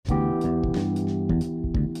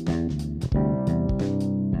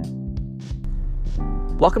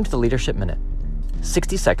Welcome to the Leadership Minute,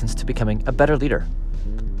 60 seconds to becoming a better leader.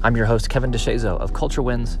 I'm your host, Kevin DeShazo of Culture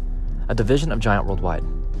Wins, a division of Giant Worldwide.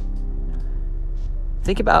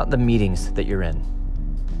 Think about the meetings that you're in,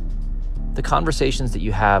 the conversations that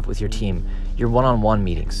you have with your team, your one-on-one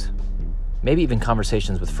meetings, maybe even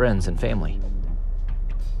conversations with friends and family.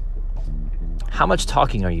 How much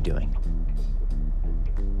talking are you doing?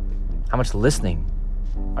 How much listening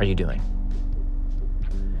are you doing?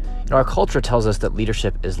 Our culture tells us that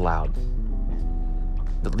leadership is loud,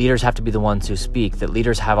 that leaders have to be the ones who speak, that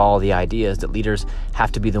leaders have all the ideas, that leaders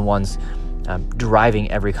have to be the ones driving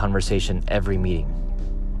every conversation, every meeting.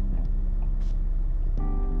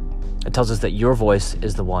 It tells us that your voice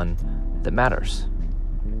is the one that matters.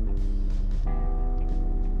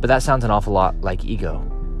 But that sounds an awful lot like ego,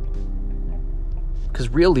 because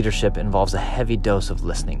real leadership involves a heavy dose of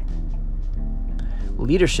listening.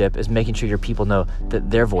 Leadership is making sure your people know that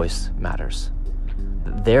their voice matters,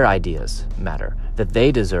 that their ideas matter, that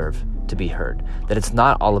they deserve to be heard, that it's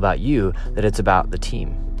not all about you, that it's about the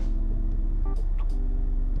team.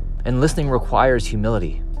 And listening requires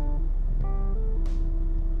humility.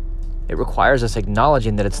 It requires us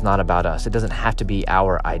acknowledging that it's not about us. It doesn't have to be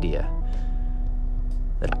our idea.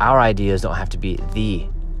 That our ideas don't have to be the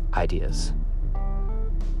ideas.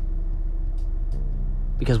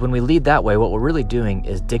 Because when we lead that way, what we're really doing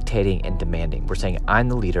is dictating and demanding. We're saying, I'm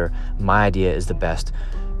the leader, my idea is the best,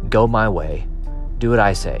 go my way, do what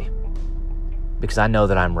I say, because I know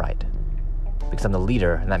that I'm right, because I'm the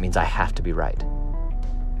leader, and that means I have to be right.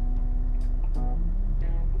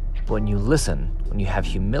 But when you listen, when you have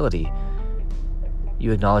humility,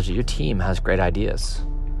 you acknowledge that your team has great ideas.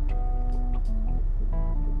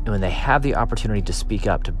 And when they have the opportunity to speak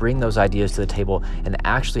up, to bring those ideas to the table and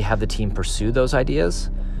actually have the team pursue those ideas,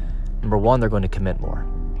 number one, they're going to commit more.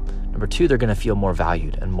 Number two, they're going to feel more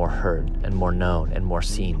valued and more heard and more known and more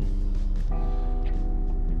seen,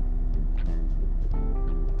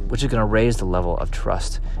 which is going to raise the level of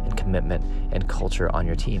trust and commitment and culture on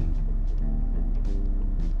your team.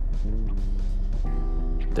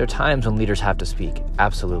 There are times when leaders have to speak,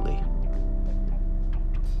 absolutely.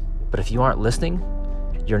 But if you aren't listening,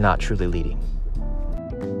 you're not truly leading.